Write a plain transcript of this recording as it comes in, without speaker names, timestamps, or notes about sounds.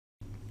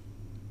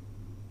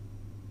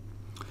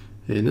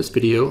In this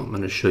video, I'm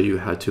going to show you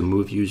how to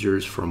move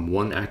users from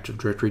one Active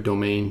Directory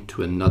domain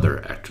to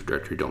another Active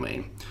Directory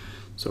domain.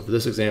 So for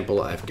this example,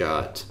 I've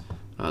got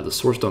the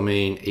source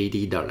domain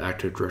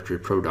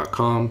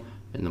ad.activedirectorypro.com,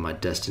 and then my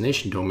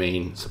destination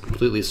domain is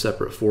completely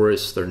separate for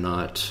us. They're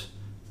not,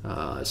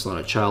 it's not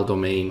a child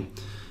domain,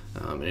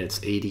 and it's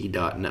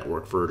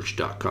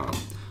ad.networkverge.com.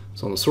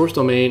 So on the source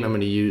domain, I'm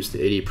going to use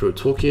the AD Pro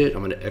toolkit.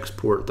 I'm going to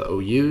export the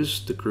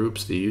OUs, the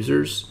groups, the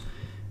users,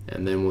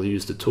 and then we'll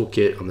use the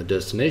toolkit on the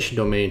destination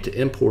domain to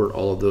import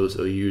all of those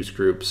OUs,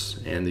 groups,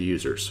 and the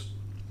users.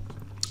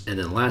 And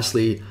then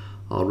lastly,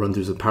 I'll run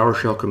through the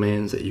PowerShell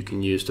commands that you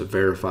can use to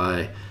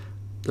verify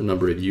the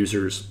number of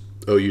users,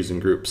 OUs,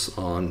 and groups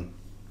on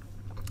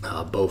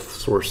both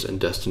source and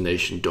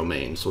destination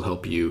domains. Will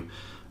help you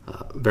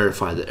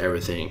verify that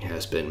everything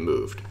has been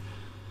moved.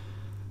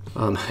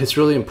 It's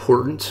really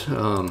important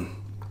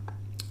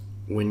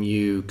when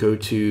you go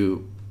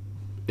to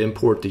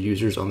import the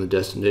users on the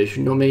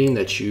destination domain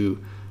that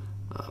you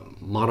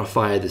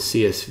modify the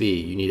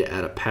CSV. You need to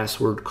add a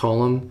password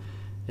column,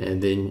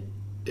 and then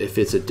if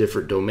it's a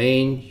different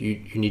domain,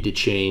 you need to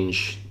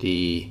change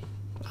the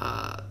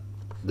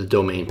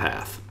domain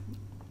path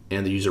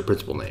and the user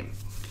principal name.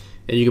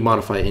 And you can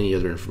modify any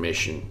other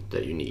information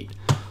that you need.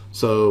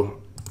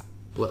 So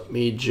let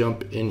me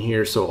jump in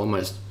here. So on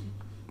my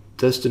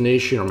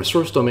destination or my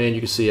source domain,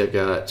 you can see I've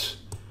got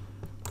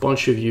a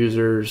bunch of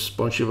users,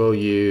 bunch of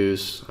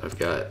OUs, I've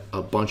got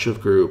a bunch of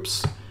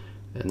groups,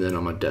 and then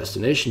on my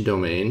destination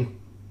domain,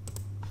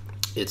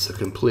 it's a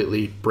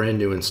completely brand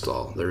new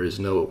install. There is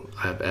no,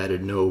 I've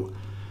added no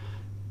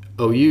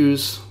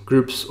OUs,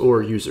 groups,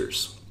 or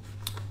users.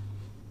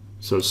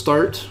 So to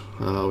start,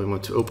 we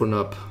want to open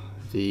up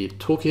the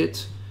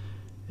toolkit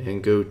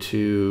and go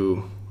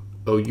to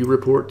OU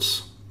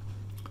reports,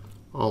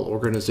 all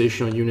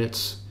organizational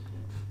units,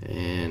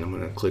 and I'm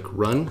going to click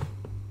run,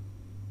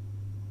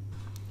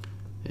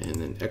 and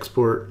then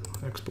export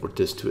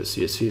this to a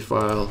CSV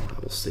file. I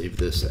will save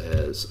this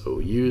as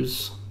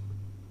OUs.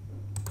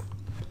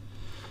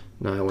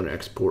 Now I want to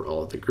export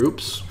all of the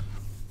groups.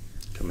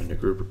 Come into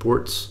group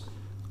reports,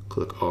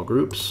 click all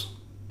groups,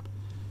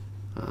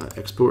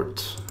 export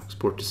to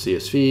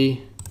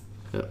CSV.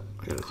 Yep,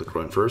 I gotta click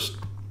run first.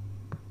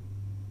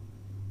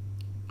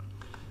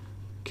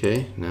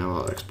 Okay, now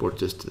I'll export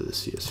this to the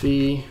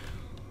CSV.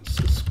 This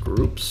is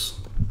groups.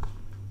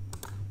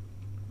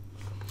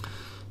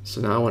 So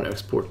now I want to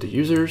export the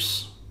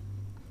users.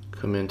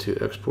 Come into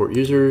export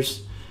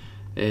users,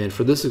 and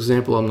for this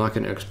example, I'm not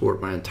going to export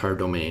my entire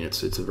domain.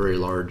 It's a very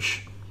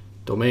large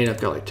domain.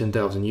 I've got like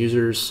 10,000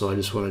 users, so I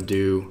just want to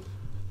do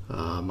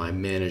my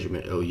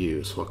management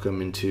OU. So I'll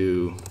come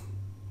into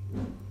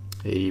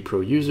AD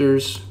Pro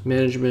Users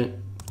Management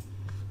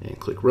and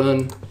click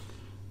Run.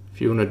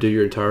 If you want to do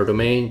your entire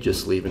domain,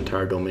 just leave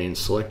entire domain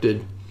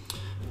selected.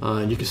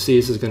 And you can see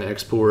this is going to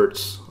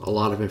export a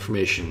lot of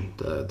information: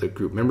 the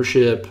group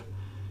membership,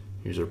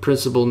 user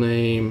principal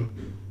name.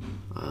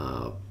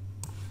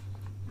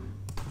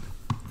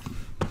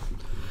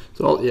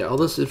 So all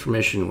this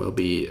information will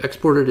be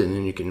exported, and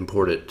then you can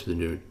import it to the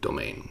new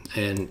domain.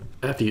 And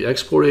after you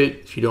export it,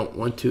 if you don't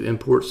want to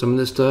import some of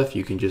this stuff,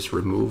 you can just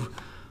remove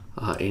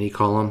any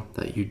column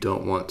that you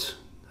don't want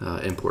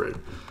imported.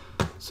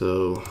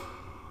 So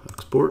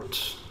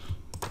export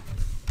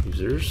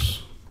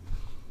users.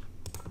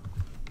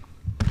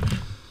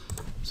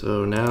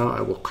 So now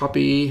I will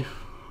copy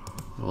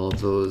all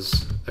of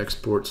those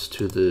exports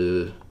to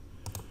the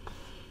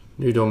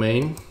new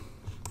domain,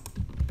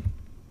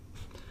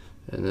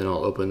 and then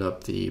I'll open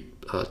up the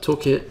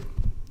toolkit,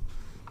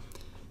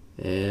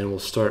 and we'll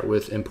start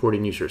with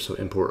importing users. So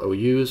import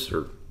OUs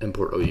or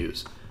import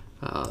OUs.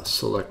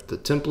 Select the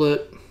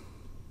template,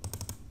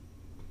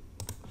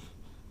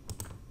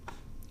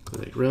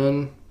 click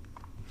run,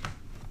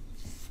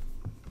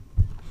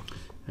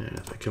 and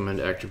if I come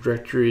into Active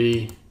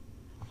Directory,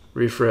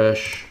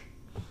 refresh,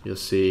 you'll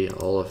see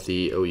all of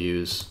the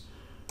OUs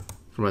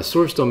for my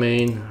source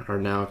domain are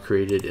now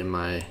created in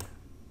my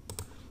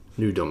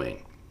new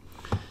domain.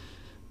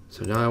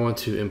 So now I want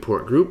to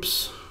import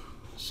groups.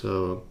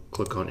 So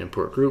click on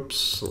import groups,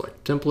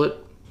 select template.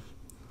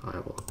 I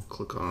will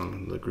click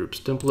on the groups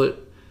template,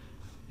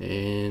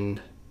 and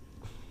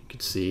you can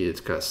see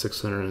it's got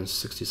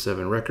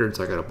 667 records.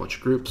 I got a bunch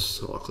of groups,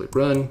 so I'll click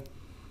run.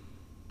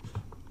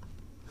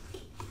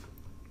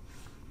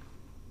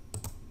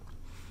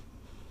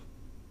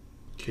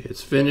 Okay,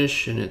 it's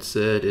finished, and it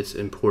said it's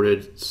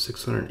imported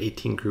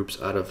 618 groups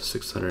out of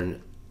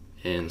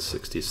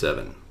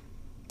 667.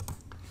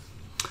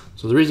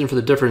 So the reason for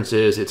the difference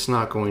is it's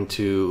not going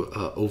to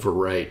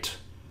overwrite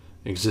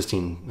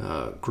existing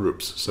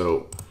groups.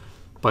 So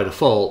by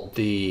default,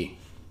 when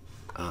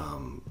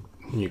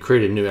you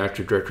create a new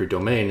Active Directory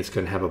domain, it's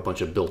going to have a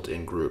bunch of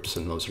built-in groups,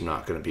 and those are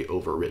not going to be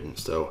overwritten.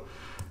 So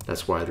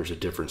that's why there's a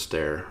difference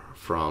there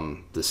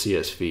from the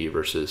CSV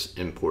versus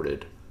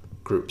imported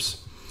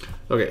groups.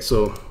 Okay,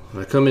 so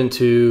when I come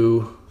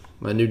into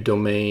my new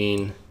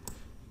domain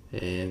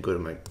and go to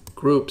my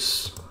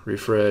groups,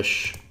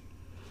 refresh,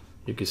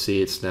 you can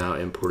see it's now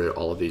imported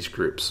all of these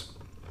groups.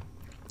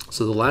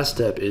 So the last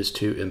step is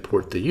to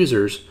import the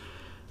users,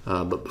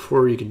 but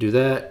before you can do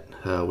that,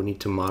 we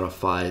need to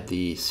modify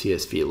the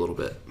CSV a little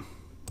bit.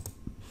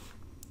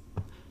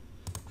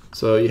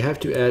 So you have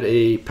to add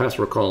a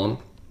password column.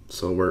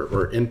 So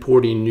we're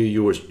importing new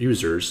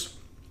users.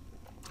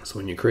 So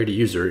when you create a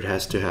user, it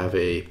has to have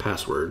a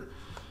password.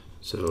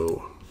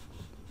 So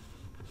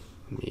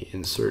let me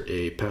insert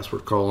a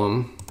password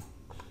column.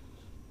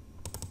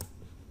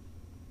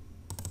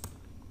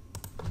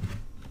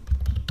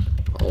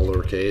 All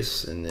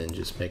lowercase, and then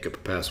just make up a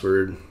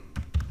password.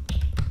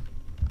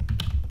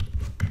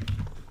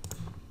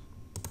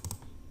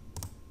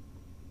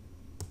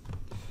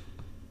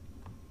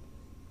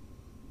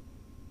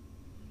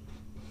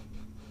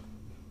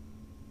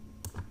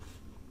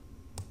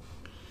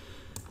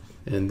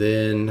 And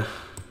then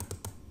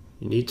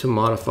you need to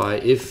modify,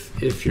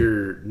 if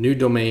your new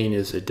domain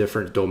is a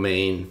different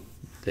domain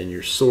than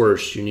your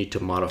source, you need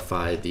to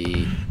modify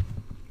the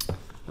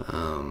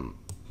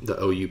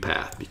OU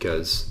path,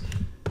 because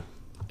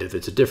if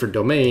it's a different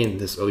domain,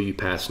 this OU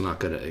path is not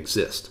going to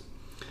exist.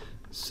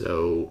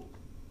 So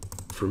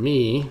for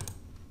me,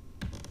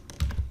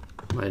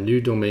 my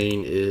new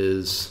domain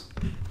is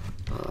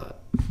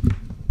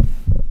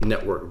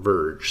network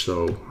verge.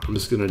 So I'm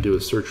just going to do a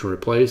search and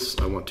replace.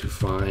 I want to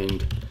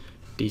find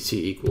DC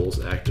equals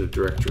Active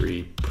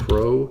Directory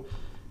Pro,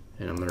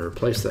 and I'm going to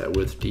replace that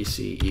with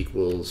DC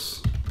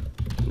equals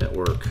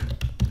network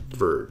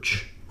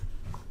verge.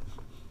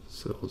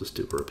 So we'll just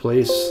do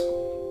replace.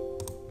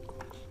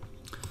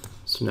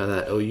 So now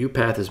that OU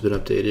path has been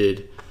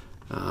updated,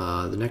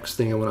 the next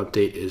thing I want to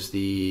update is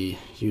the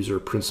user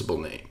principal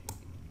name.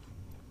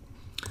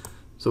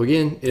 So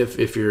again,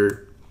 if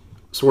your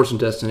source and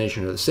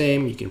destination are the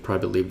same, you can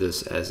probably leave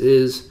this as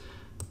is,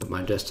 but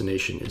my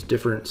destination is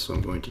different, so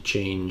I'm going to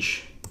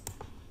change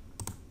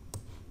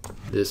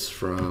this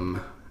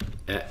from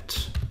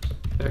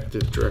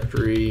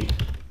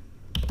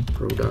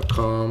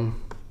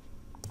 @ActiveDirectoryPro.com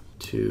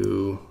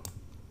to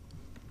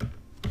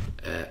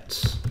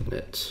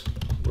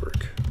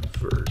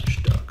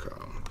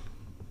 @NetworkVerge.com.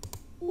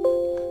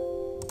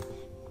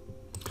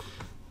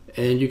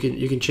 And you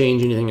can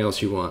change anything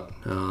else you want.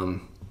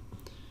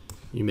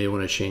 You may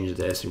want to change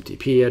the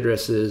SMTP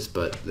addresses,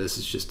 but this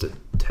is just a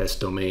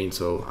test domain,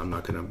 so I'm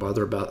not going to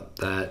bother about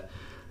that.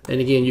 And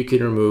again, you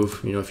can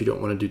remove, if you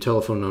don't want to do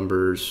telephone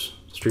numbers,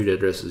 street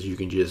addresses, you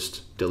can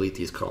just delete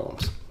these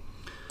columns.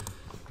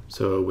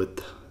 So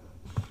with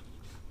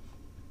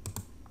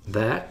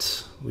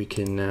that, we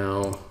can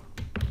now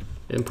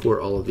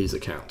import all of these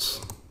accounts.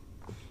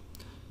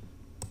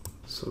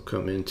 So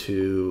come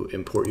into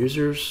import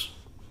users,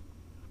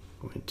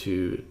 I'm going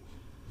to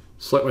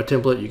select my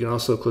template. You can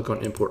also click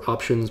on import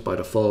options. By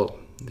default,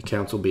 the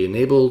accounts will be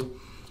enabled.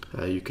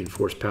 You can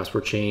force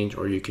password change,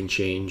 or you can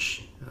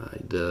change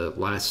the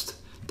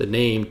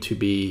name to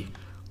be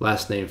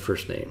last name,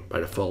 first name. By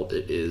default,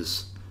 it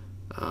is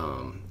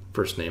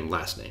first name,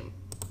 last name.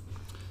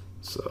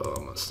 So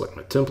I'm going to select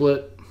my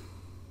template.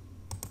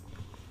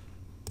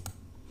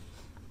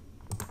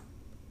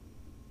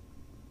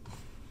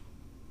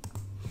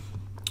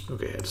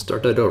 Okay, I had to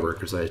start that over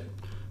because I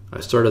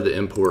started the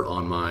import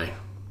on my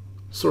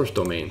source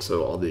domain,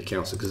 so all the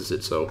accounts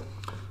existed. So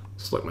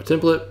select my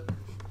template,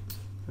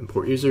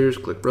 import users,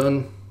 click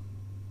run,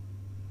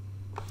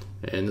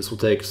 and this will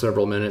take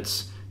several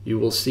minutes. You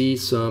will see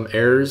some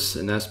errors,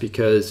 and that's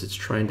because it's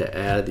trying to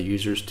add the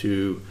users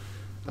to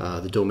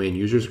the domain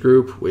users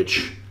group,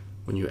 which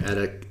when you add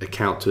an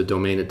account to a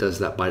domain, it does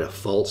that by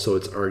default, so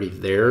it's already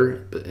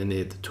there, and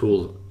the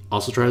tool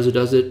also tries to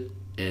does it,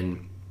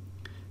 and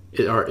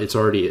it's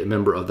already a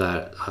member of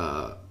that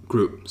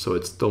group, so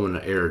it's throwing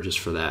an error just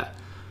for that.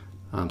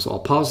 So I'll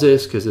pause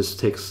this because this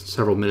takes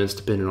several minutes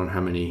depending on how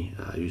many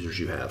users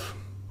you have.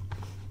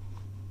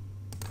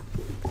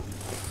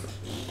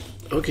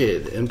 Okay,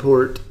 the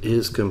import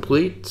is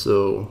complete,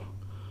 so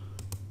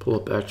pull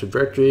up Active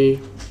Directory.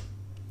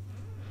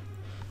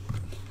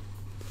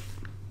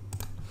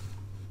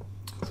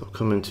 So I'll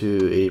come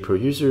into ADPro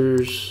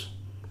users,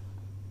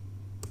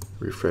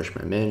 refresh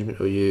my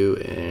management OU,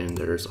 and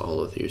there's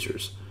all of the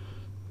users.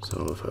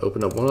 So if I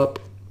open up one up,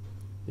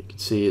 you can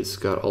see it's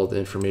got all the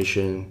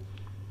information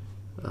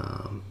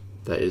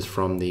that is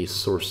from the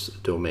source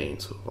domain.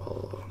 So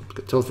I'll look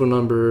at telephone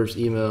numbers,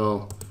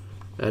 email,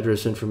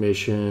 address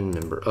information,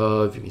 member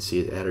of. You can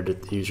see it added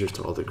the users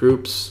to all the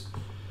groups.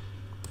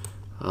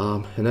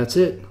 And that's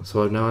it.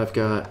 So now I've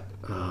got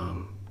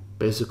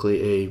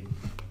basically a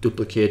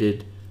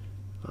duplicated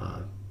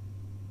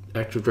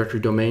Active Directory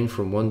domain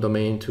from one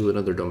domain to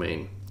another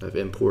domain. I've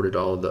imported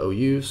all of the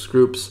OUs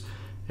groups,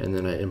 and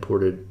then I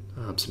imported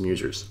some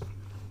users.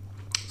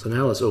 So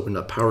now let's open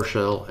up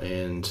PowerShell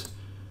and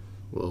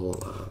we'll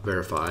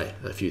verify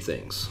a few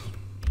things.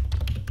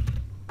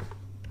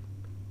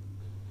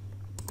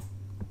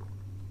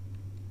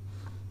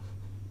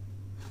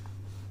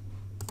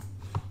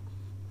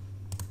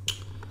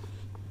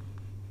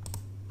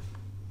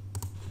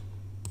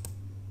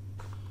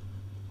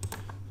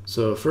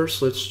 So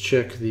first, let's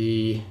check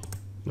the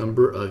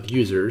number of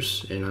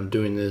users, and I'm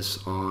doing this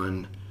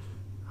on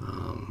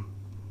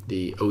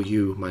the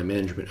OU, my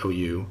management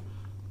OU.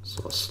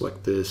 So I'll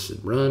select this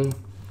and run. It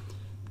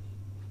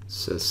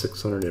says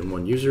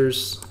 601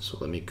 users. So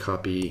let me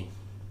copy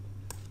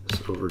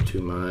this over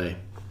to my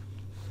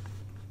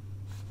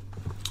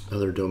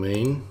other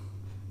domain.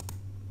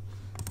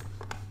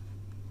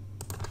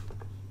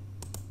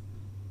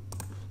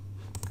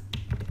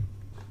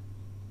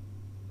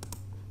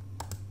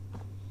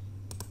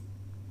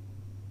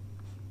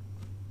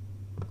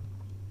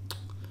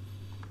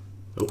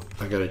 Oh,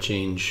 I gotta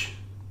change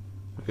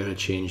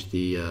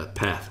the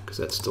path because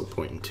that's still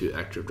pointing to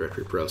Active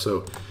Directory Pro.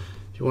 So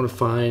if you want to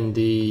find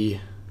the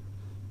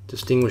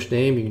distinguished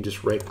name, you can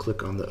just right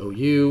click on the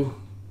OU.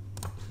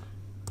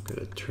 I'm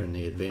gonna turn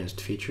the advanced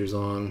features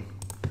on.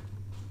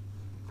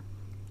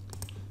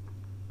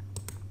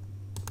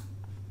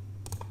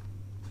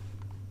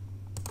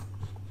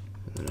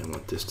 And then I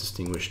want this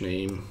distinguished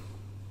name.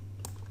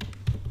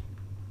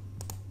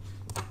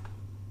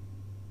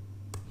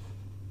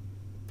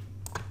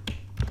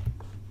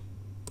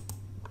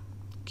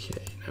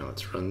 Now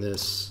let's run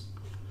this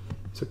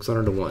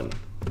 601.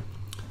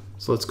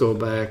 So let's go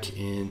back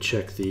and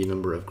check the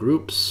number of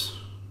groups.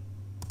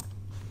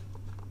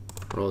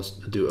 Let's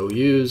do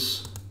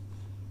OUs,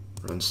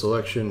 run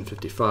selection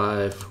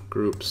 55,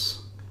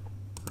 groups,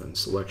 run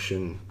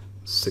selection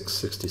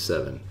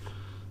 667.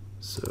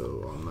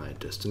 So on my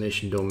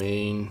destination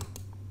domain,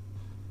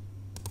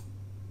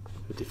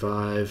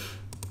 55,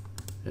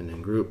 and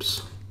then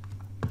groups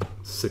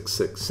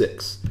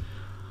 666.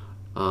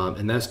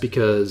 And that's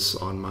because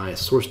on my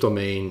source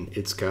domain,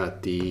 it's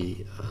got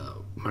the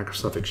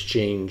Microsoft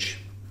Exchange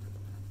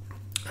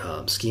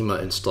schema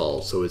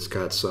installed. So it's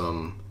got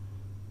an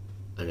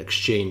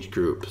Exchange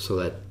group. So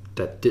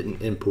that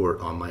didn't import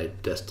on my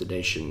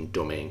destination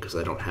domain because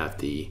I don't have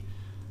the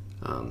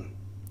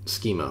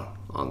schema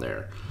on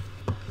there.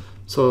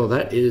 So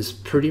that is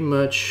pretty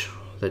much,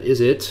 that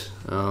is it.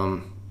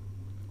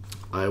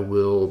 I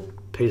will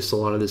paste a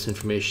lot of this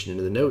information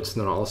into the notes,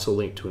 and then I'll also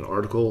link to an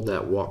article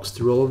that walks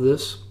through all of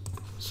this.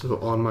 So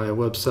on my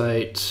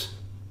website,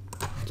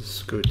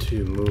 just go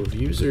to Move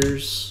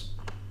Users,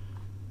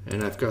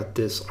 and I've got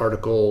this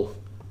article,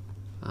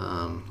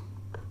 I've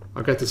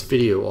got this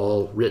video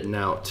all written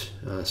out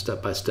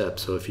step by step.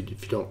 So if you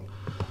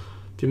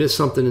miss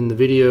something in the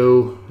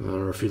video,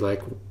 or if you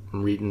like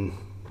reading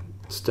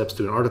steps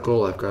to an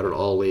article, I've got it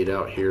all laid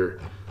out here.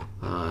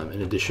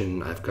 In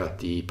addition, I've got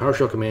the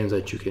PowerShell commands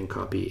that you can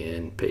copy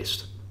and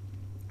paste.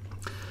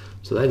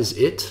 So that is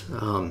it.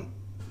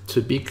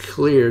 To be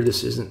clear,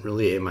 this isn't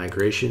really a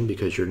migration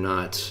because you're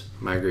not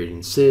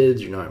migrating SIDs,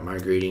 you're not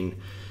migrating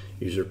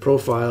user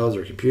profiles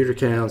or computer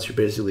accounts. You're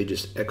basically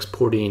just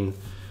exporting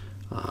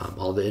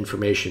all the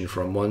information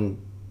from one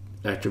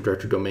Active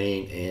Directory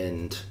domain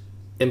and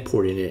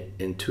importing it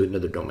into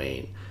another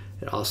domain.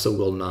 It also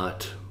will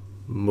not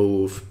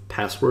move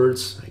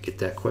passwords. I get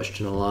that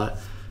question a lot.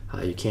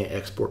 You can't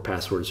export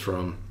passwords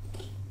from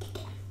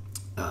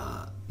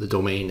the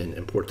domain and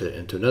import it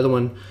into another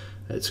one.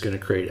 It's going to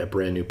create a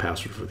brand new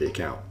password for the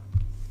account.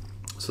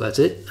 So that's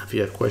it. If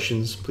you have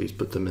questions, please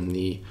put them in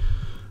the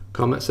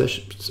comment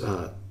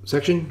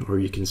section, or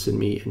you can send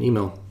me an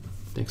email.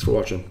 Thanks for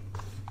watching.